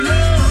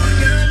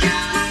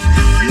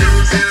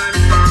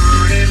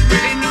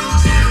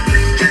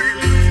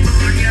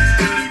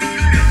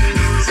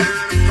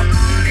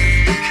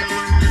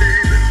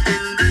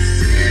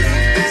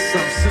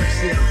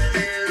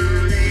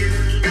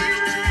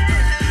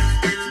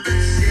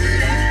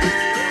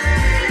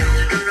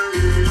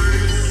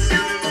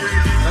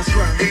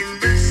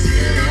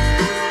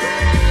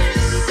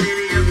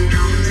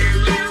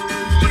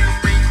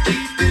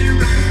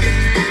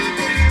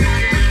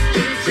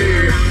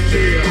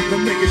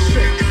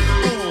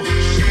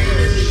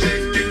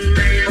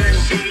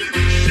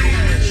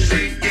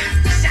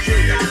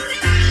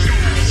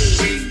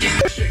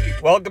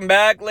Welcome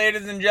back,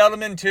 ladies and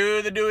gentlemen,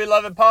 to the Do We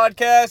Love It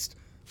podcast.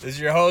 This is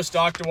your host,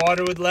 Dr.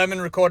 Water with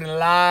Lemon, recording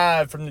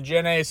live from the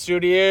Gen A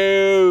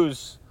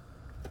studios.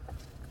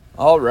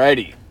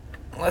 Alrighty,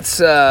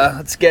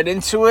 let's get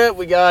into it.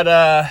 We got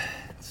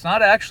it's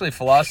not actually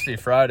Philosophy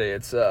Friday.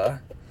 It's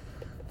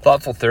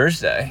Thoughtful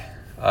Thursday.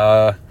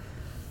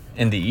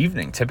 In the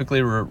evening.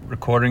 Typically, we're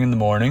recording in the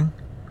morning.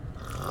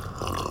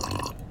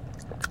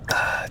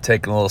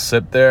 Taking a little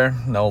sip there.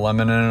 No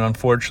lemon in it,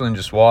 unfortunately,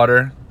 just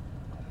water.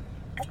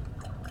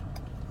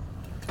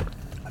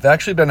 I've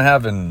actually been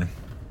having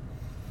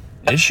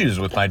issues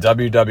with my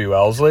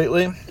WwLs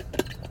lately.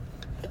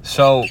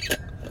 So,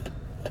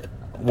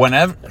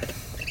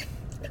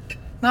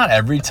 not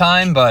every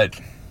time, but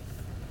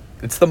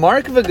it's the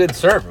mark of a good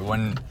server.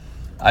 When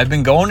I've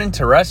been going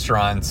into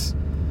restaurants,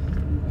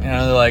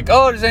 they're like,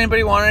 oh, does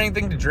anybody want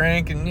anything to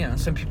drink?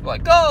 And, some people are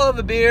like, oh, I'll have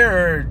a beer.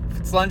 Or if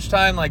it's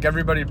lunchtime, like,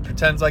 everybody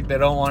pretends like they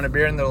don't want a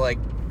beer. And they're like,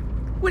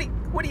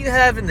 what do you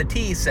have in the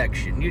tea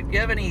section? You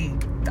have any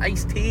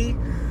iced tea?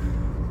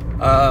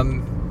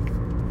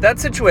 That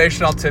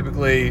situation, I'll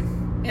typically,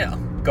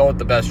 go with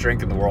the best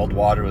drink in the world,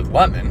 water with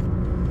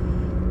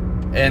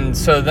lemon. And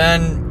so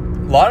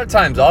then, a lot of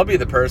times, I'll be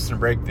the person to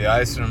break the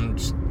ice and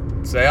just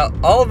say,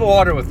 I'll have a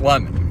water with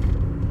lemon.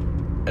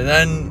 And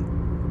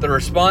then the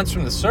response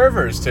from the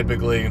server is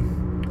typically,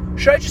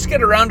 should I just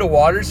get a round of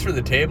waters for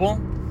the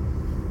table?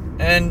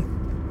 And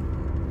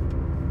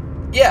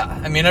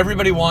yeah,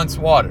 everybody wants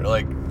water.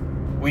 Like,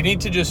 we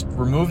need to just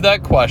remove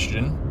that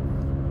question.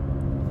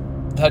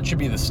 That should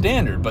be the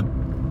standard. But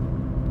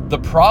the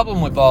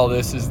problem with all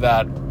this is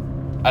that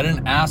I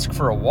didn't ask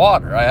for a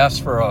water. I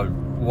asked for a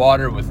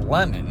water with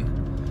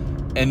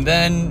lemon. And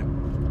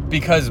then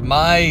because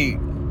my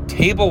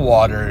table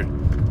water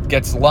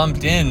gets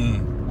lumped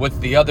in with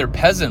the other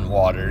peasant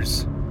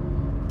waters,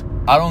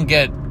 I don't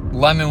get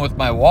lemon with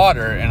my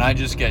water, and I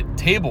just get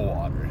table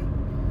water.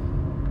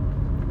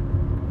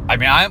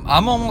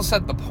 I'm almost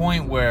at the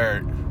point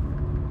where,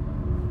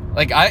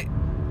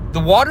 the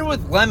water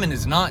with lemon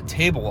is not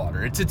table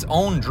water. It's its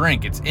own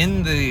drink.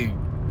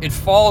 It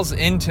falls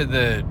into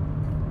the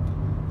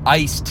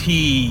iced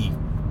tea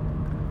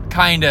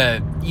kind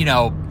of,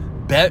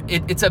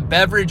 it's a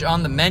beverage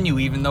on the menu,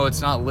 even though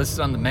it's not listed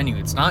on the menu.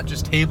 It's not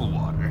just table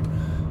water.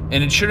 And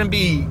it shouldn't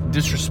be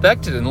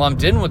disrespected and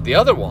lumped in with the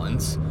other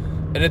ones.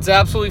 And it's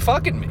absolutely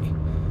fucking me.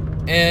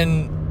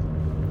 And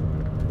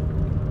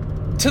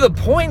to the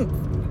point,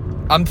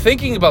 I'm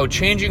thinking about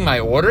changing my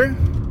order.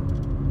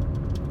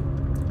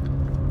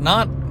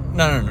 Not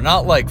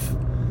like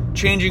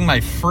changing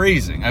my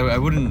phrasing. I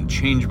wouldn't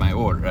change my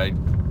order. I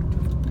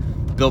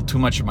built too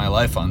much of my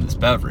life on this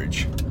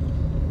beverage.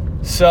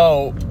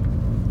 So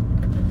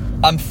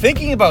I'm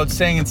thinking about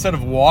saying, instead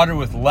of water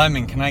with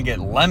lemon, can I get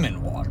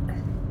lemon water?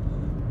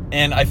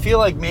 And I feel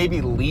like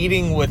maybe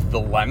leading with the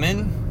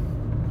lemon,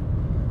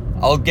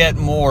 I'll get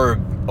more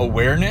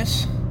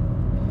awareness.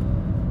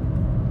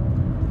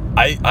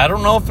 I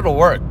don't know if it'll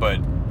work, but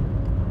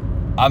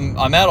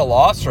I'm at a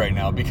loss right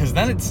now, because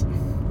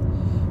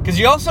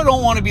you also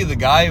don't want to be the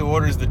guy who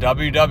orders the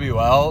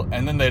WwL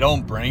and then they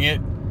don't bring it,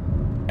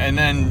 and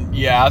then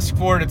you ask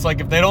for it. It's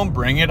like, if they don't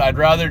bring it, I'd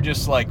rather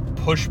just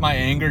push my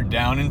anger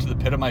down into the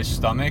pit of my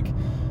stomach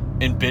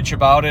and bitch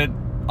about it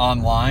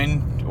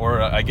online,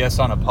 or I guess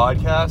on a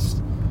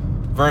podcast,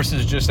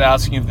 versus just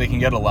asking if they can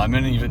get a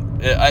lemon.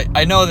 Even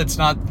I know that's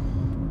not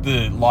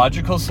the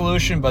logical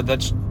solution, but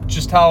that's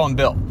just how I'm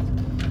built.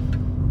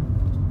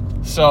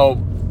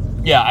 So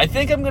yeah, I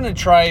think I'm gonna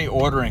try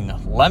ordering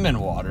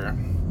lemon water.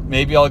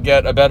 Maybe I'll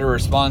get a better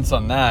response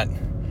on that.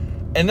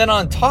 And then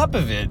on top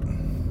of it,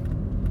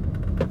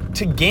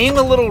 to gain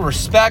a little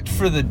respect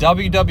for the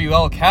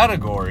WwL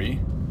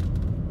category,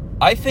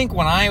 I think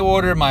when I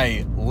order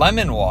my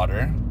lemon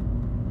water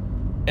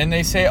and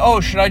they say, oh,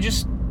 should I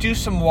just do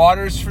some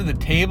waters for the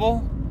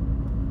table?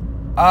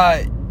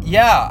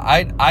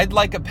 Yeah, I'd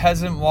like a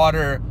peasant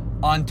water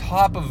on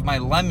top of my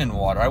lemon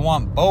water. I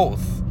want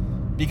both,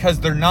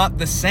 because they're not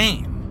the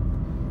same.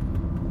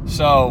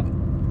 So,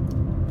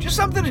 just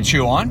something to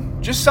chew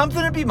on. Just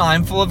something to be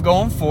mindful of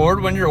going forward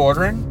when you're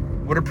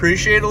ordering. Would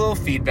appreciate a little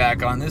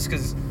feedback on this,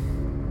 because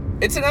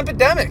it's an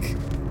epidemic.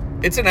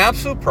 It's an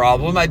absolute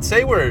problem. I'd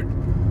say I'm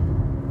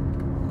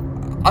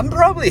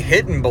probably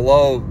hitting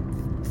below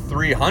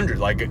 300.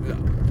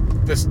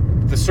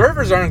 The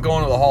servers aren't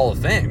going to the Hall of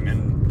Fame.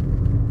 And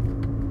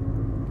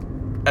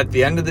at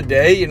the end of the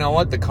day, you know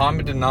what? The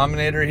common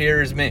denominator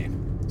here is me.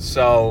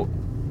 So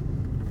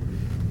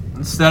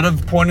instead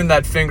of pointing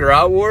that finger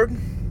outward,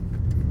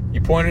 you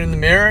point it in the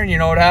mirror, and you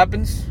know what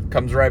happens? It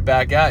comes right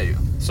back at you.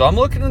 So I'm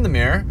looking in the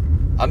mirror.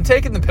 I'm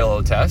taking the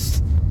pillow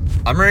test.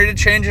 I'm ready to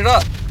change it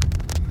up.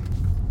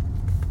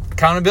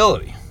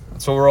 Accountability.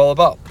 That's what we're all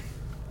about.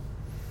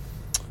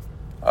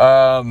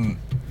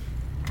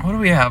 What do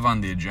we have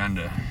on the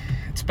agenda?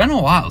 It's been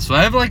a while, so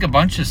I have a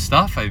bunch of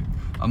stuff.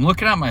 I'm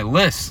looking at my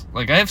list.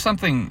 I have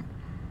something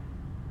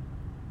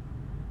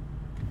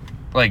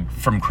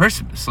from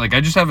Christmas.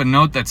 I just have a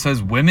note that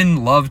says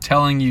women love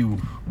telling you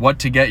what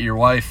to get your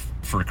wife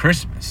for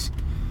Christmas.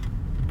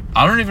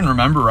 I don't even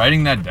remember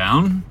writing that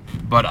down,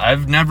 but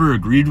I've never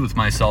agreed with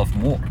myself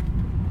more.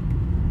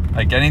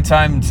 Like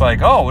anytime it's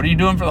like, oh, what are you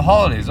doing for the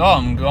holidays? Oh,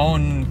 I'm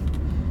going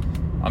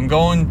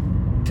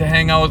to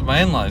hang out with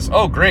my in-laws.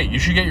 Oh, great, you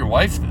should get your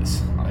wife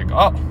this. Like,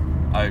 oh,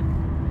 I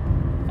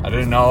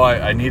didn't know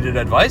I needed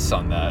advice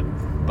on that,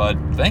 but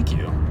thank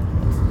you.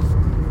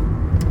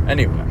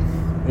 Anyway,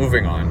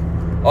 moving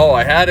on. Oh,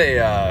 I had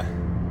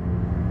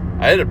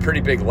a pretty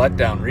big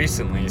letdown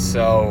recently,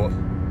 so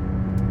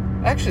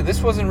actually,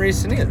 this wasn't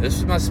recent either.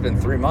 This must have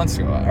been 3 months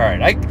ago. All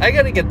right, I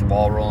got to get the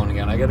ball rolling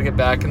again. I got to get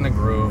back in the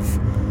groove.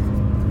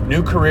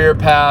 New career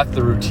path.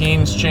 The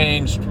routine's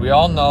changed. We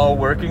all know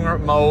working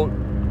remote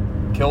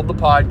killed the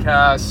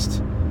podcast.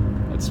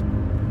 That's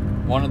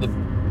one of the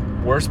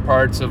worst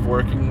parts of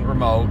working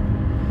remote.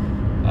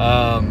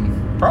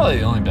 Probably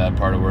the only bad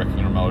part of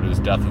working remote is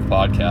death of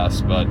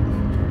podcasts, but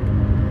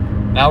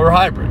now we're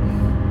hybrid.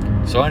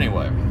 So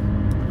anyway,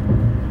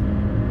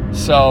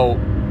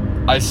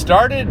 I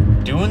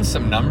started doing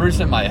some numbers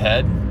in my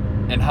head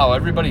and how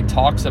everybody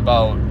talks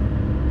about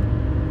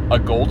a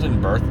golden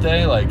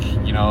birthday. Like,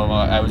 you know,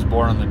 I was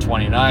born on the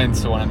 29th,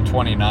 so when I'm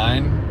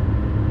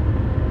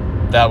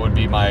 29, that would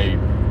be my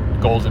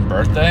golden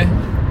birthday.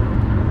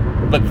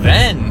 But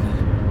then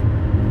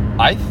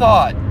I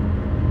thought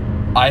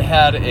I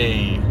had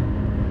a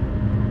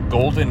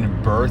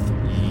golden birth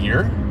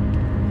year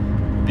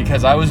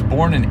because I was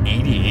born in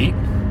 88,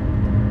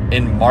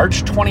 and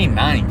March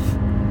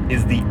 29th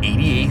is the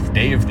 88th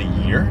day of the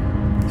year.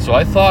 So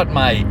I thought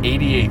my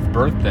 88th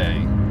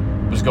birthday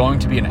was going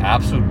to be an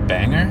absolute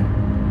banger.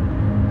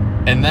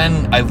 And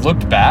then I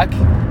looked back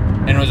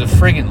and it was a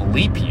friggin'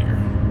 leap year.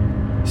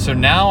 So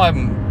now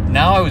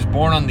I was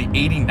born on the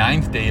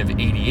 89th day of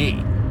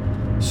 88.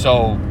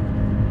 So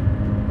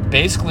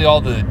basically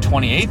all the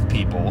 28th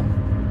people,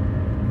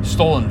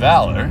 stolen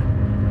valor.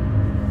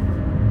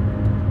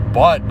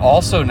 But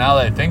also, now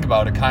that I think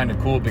about it, kind of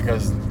cool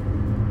because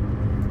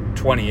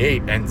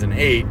 28 ends in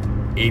 8,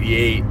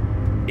 88,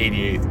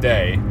 88th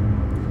day.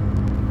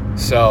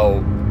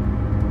 So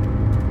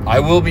I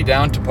will be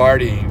down to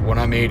party when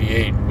I'm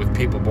 88 with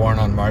people born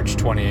on March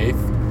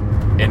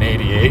 28th in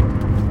 88.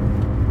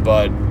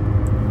 But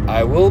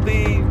I won't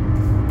be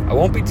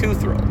too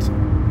thrilled.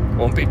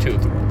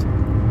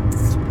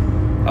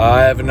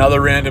 I have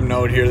another random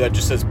note here that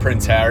just says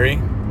Prince Harry.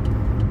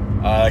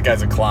 That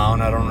guy's a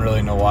clown. I don't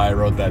really know why I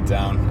wrote that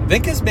down. I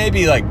think he's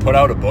maybe like put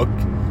out a book,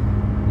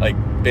 like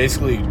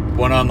basically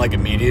went on like a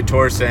media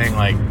tour saying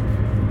like,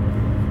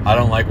 I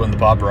don't like when the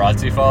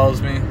paparazzi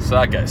follows me. So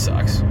that guy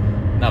sucks.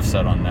 Enough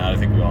said on that. I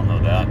think we all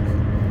know that.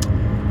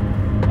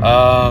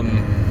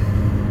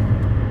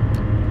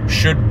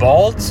 Should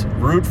balds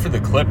root for the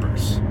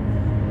Clippers?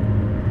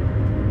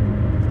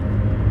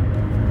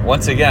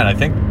 Once again, I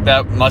think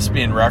that must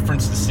be in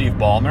reference to Steve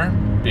Ballmer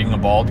being a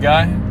bald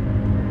guy.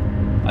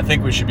 I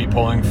think we should be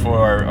pulling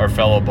for our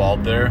fellow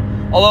bald there.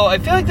 Although I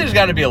feel like there's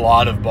got to be a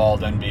lot of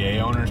bald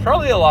NBA owners.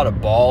 Probably a lot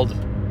of bald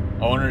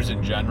owners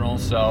in general.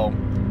 So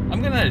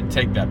I'm going to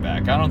take that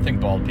back. I don't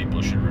think bald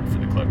people should root for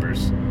the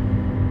Clippers.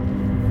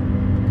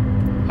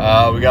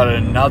 We got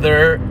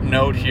another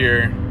note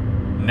here.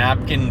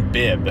 Napkin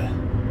bib.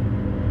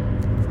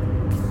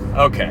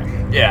 Okay.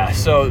 Yeah,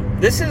 so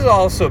this has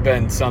also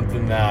been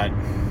something that...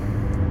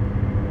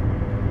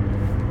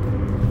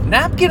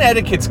 Napkin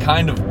etiquette's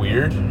kind of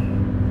weird.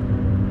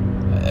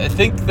 I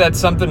think that's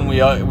something we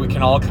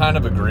can all kind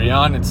of agree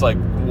on. It's like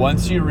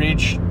once you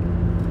reach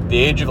the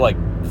age of like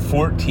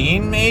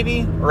 14,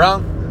 maybe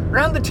around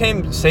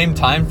the same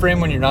time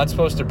frame when you're not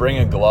supposed to bring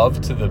a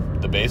glove to the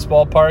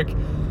baseball park,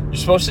 you're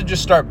supposed to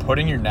just start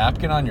putting your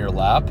napkin on your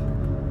lap.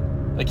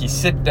 Like you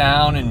sit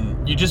down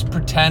and you just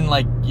pretend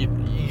like you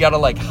gotta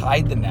like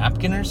hide the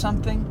napkin or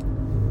something.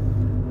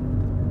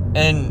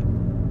 And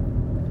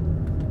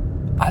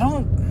I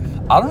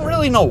don't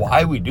really know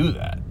why we do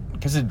that,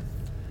 because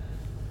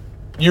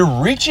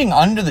you're reaching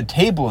under the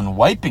table and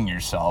wiping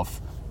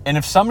yourself, and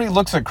if somebody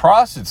looks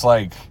across, it's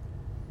like,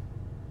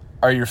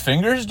 are your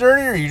fingers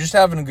dirty, or are you just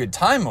having a good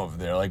time over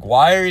there? Like,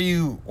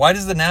 why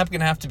does the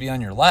napkin have to be on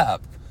your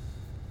lap?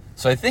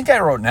 So I think I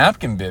wrote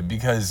napkin bib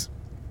because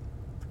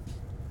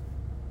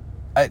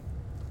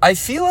I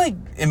feel like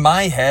in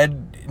my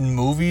head, in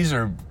movies,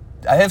 or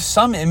I have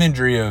some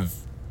imagery of,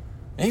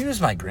 maybe it was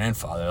my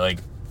grandfather, like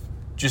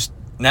just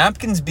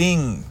napkins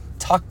being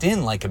tucked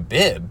in like a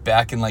bib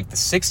back in like the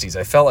 60s.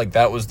 I felt like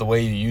that was the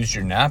way you used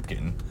your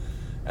napkin.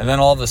 And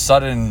then all of a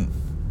sudden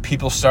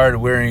people started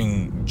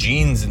wearing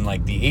jeans in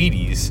like the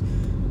 80s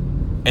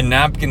and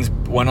napkins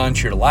went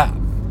onto your lap.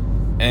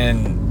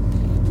 And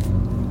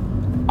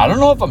I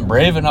don't know if I'm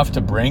brave enough to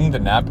bring the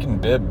napkin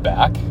bib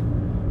back,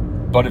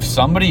 but if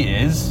somebody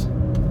is,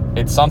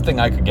 it's something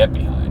I could get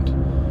behind.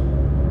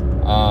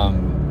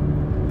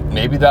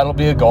 Maybe that'll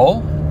be a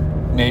goal.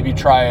 Maybe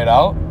try it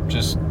out.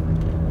 Just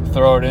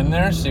throw it in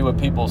there, see what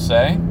people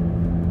say.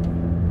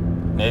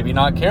 Maybe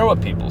not care what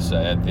people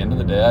say. At the end of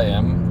the day, I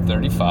am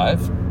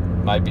 35.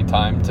 Might be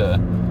time to,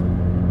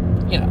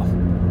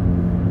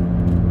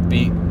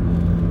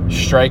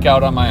 strike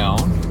out on my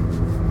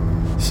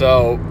own.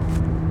 So,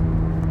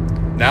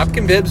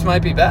 napkin bibs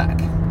might be back.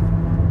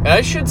 And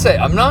I should say,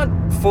 I'm not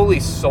fully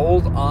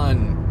sold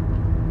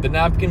on the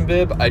napkin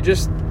bib.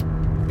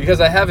 Because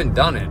I haven't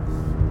done it,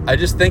 I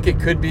just think it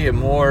could be a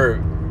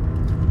more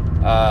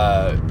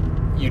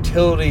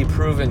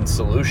utility-proven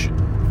solution.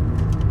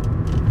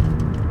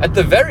 At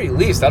the very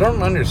least, I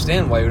don't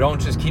understand why you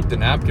don't just keep the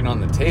napkin on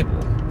the table.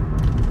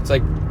 It's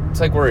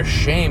like we're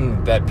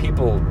ashamed that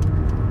people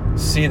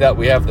see that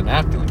we have the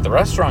napkin. Like, the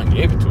restaurant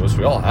gave it to us.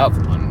 We all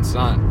have one. It's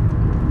not...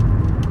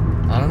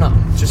 I don't know.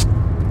 It's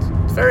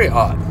very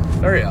odd.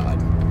 Very odd.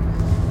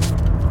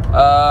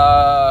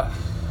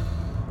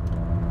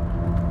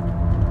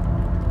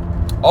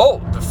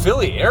 Oh, the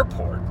Philly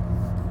airport.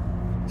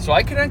 So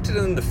I connected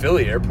in the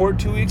Philly airport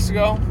 2 weeks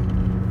ago.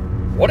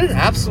 What an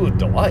absolute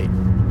delight.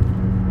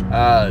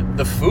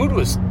 The food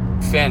was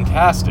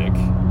fantastic.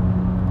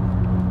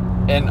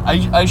 And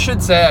I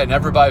should say I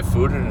never buy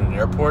food in an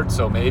airport,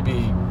 so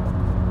maybe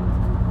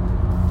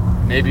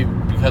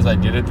because I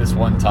did it this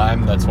one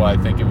time, that's why I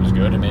think it was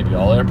good, and maybe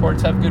all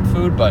airports have good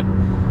food, but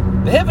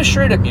they have a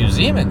straight-up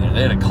museum in there.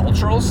 They had a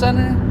cultural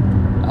center.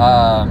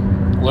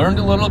 Learned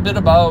a little bit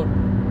about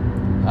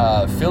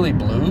Philly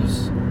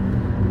blues.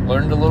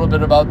 Learned a little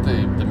bit about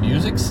the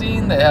music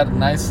scene. They had a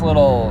nice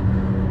little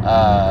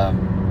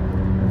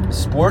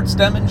sports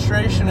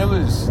demonstration. It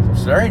was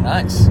very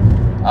nice.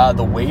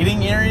 The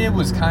waiting area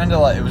was kind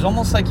of like, it was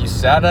almost like you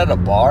sat at a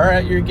bar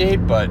at your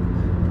gate, but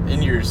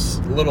in your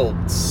little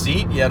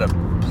seat, you had a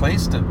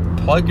place to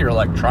plug your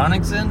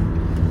electronics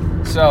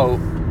in. So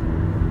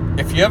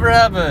if you ever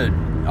have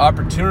an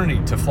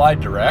opportunity to fly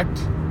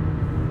direct,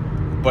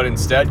 but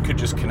instead could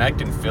just connect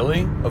in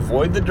Philly,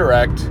 avoid the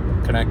direct,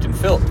 connect in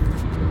Philly.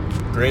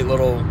 Great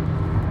little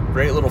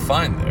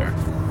find there.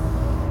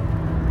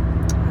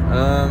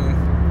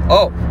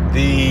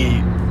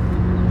 The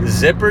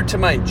zipper to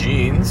my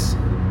jeans,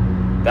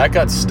 that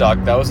got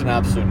stuck. That was an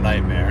absolute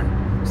nightmare.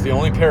 It's the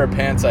only pair of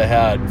pants I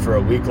had for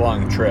a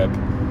week-long trip.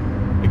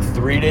 Like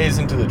 3 days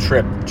into the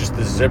trip, just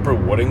the zipper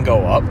wouldn't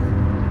go up.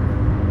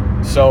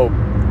 So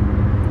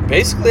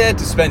basically I had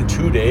to spend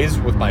 2 days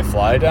with my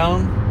fly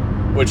down,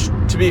 which,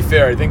 to be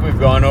fair, I think we've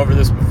gone over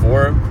this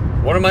before.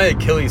 One of my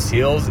Achilles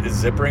heels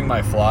is zippering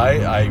my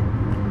fly.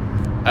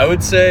 I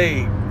would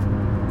say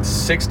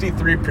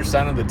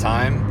 63% of the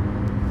time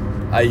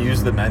I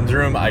use the men's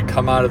room, I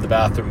come out of the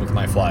bathroom with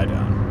my fly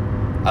down.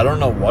 I don't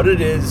know what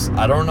it is.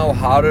 I don't know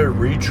how to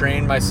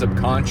retrain my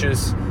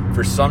subconscious.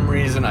 For some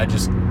reason, I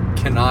just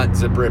cannot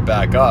zipper it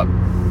back up.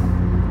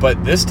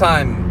 But this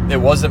time, it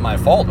wasn't my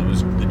fault. It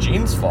was the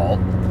jeans' fault.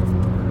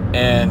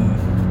 And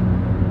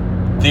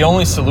the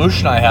only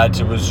solution I had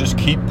to was just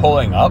keep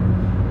pulling up,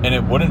 and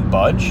it wouldn't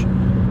budge.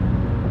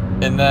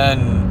 And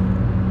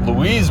then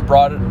Louise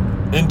brought it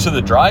into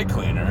the dry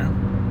cleaner,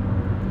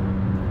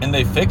 and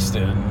they fixed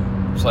it.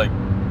 And it was like,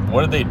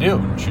 what did they do?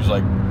 And she was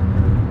like,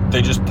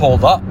 they just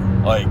pulled up.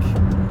 Like,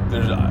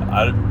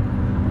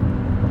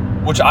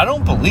 which I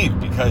don't believe,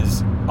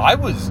 because I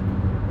was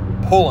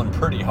pulling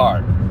pretty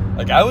hard.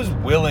 Like, I was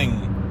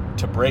willing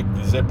to break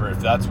the zipper if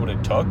that's what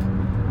it took.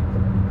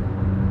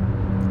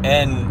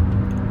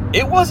 And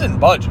it wasn't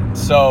budging.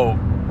 So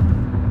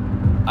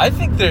I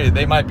think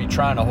they might be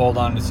trying to hold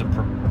on to some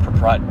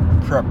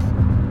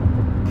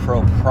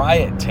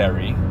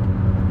proprietary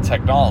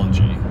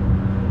technology.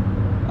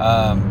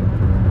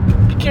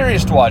 Be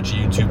curious to watch a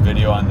YouTube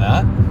video on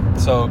that.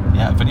 So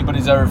yeah, if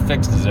anybody's ever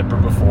fixed a zipper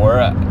before,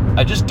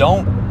 I just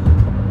don't.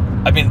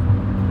 I mean,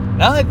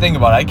 now that I think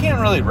about it, I can't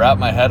really wrap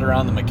my head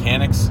around the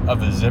mechanics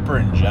of a zipper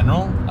in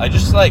general. I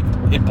just, like,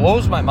 it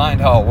blows my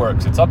mind how it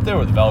works. It's up there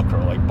with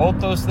Velcro. Like, both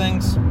those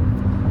things,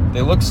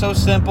 they look so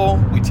simple.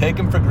 We take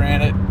them for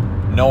granted.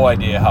 No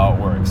idea how it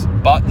works.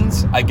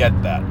 Buttons, I get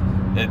that.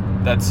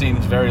 That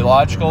seems very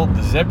logical.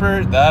 The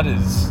zipper,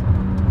 that's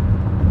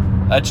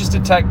just a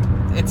tech.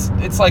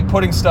 It's like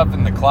putting stuff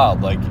in the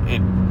cloud. Like,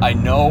 I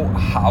know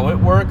how it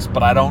works,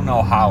 but I don't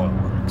know how it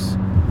works.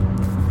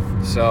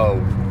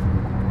 So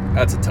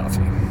that's a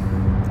toughie.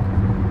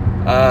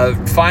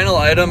 Final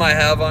item I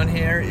have on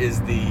here is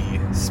the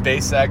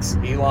SpaceX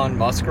Elon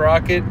Musk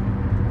rocket.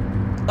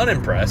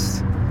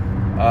 Unimpressed.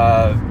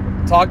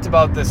 Talked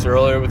about this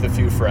earlier with a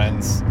few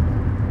friends.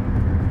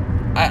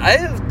 I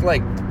have,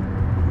 like,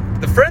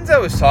 the friends I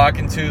was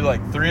talking to,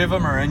 like, 3 of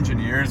them are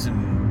engineers,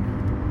 and,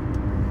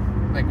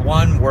 like,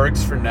 one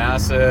works for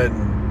NASA,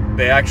 and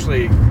they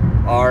actually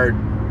are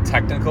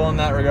technical in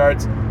that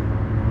regards.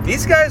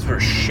 These guys were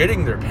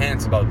shitting their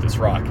pants about this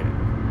rocket.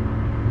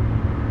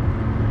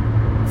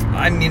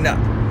 I mean,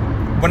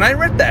 when I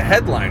read the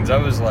headlines, I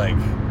was like,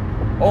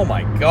 oh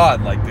my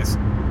God, like, this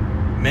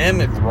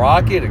mammoth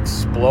rocket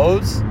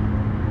explodes.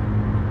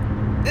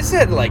 This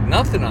had, like,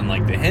 nothing on,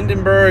 like, the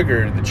Hindenburg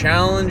or the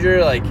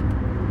Challenger. Like,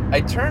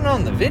 I turned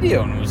on the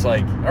video and it was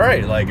like, all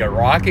right, like, a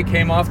rocket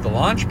came off the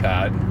launch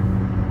pad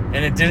and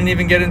it didn't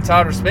even get into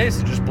outer space.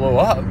 It just blew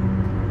up.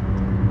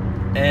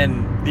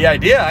 And the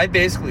idea I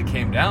basically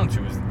came down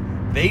to is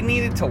they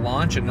needed to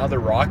launch another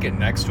rocket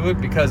next to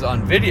it, because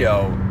on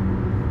video,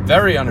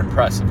 very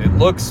unimpressive. It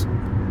looks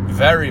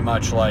very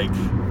much like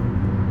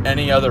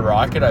any other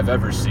rocket I've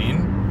ever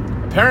seen.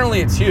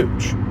 apparently it's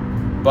huge,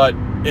 but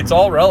it's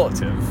all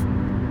relative.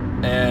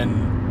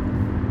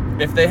 And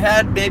if they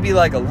had maybe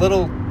like a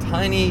little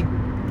tiny,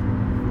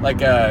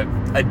 like a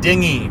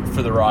dinghy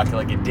for the rocket,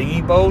 like a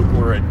dinghy boat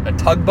or a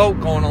tugboat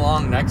going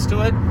along next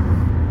to it,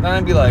 then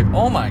I'd be like,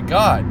 oh my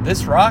God,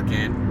 this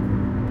rocket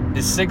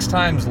is 6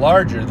 times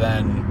larger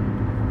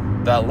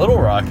than that little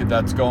rocket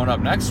that's going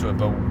up next to it.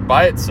 But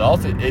by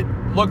itself, it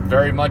looked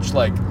very much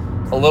like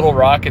a little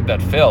rocket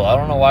that fell. I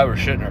don't know why we're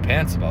shitting our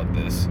pants about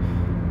this.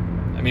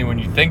 I mean, when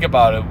you think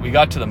about it, we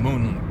got to the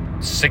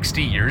moon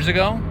 60 years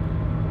ago?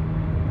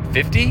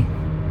 50?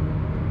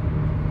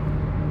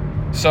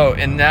 So,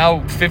 and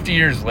now 50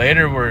 years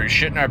later, we're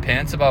shitting our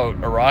pants about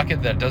a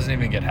rocket that doesn't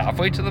even get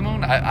halfway to the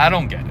moon? I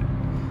don't get it.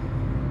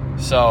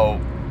 So,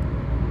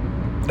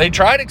 they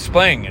tried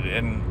explaining it,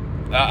 and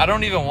I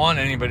don't even want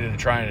anybody to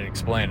try and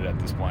explain it at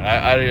this point.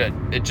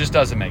 It just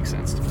doesn't make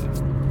sense to me.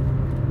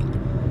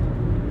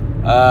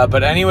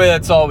 But anyway,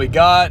 that's all we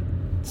got.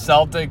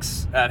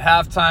 Celtics at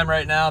halftime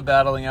right now,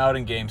 battling out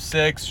in Game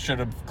 6. Should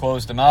have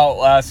closed them out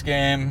last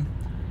game.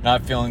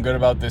 Not feeling good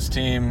about this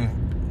team.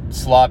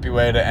 Sloppy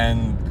way to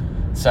end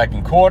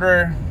second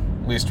quarter.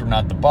 At least we're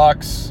not the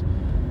Bucks.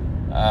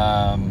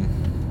 At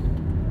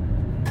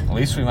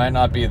least we might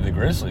not be the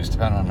Grizzlies,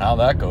 depending on how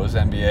that goes.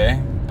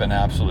 NBA been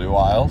absolutely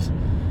wild.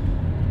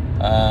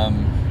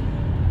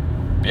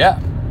 Yeah,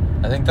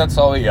 I think that's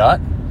all we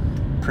got.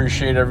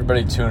 Appreciate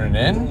everybody tuning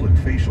in,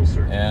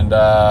 and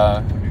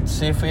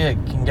see if we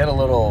can get a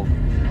little.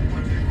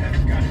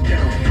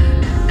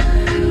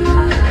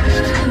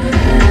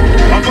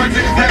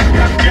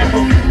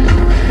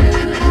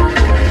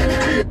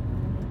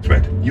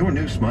 Your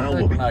new smile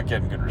will be. We're not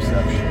getting good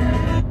reception.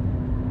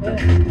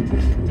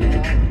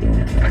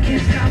 I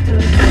can't stop the.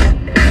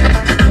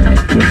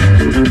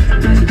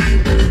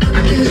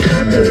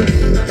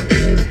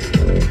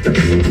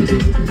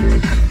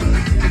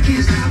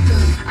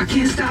 I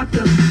can't stop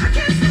the.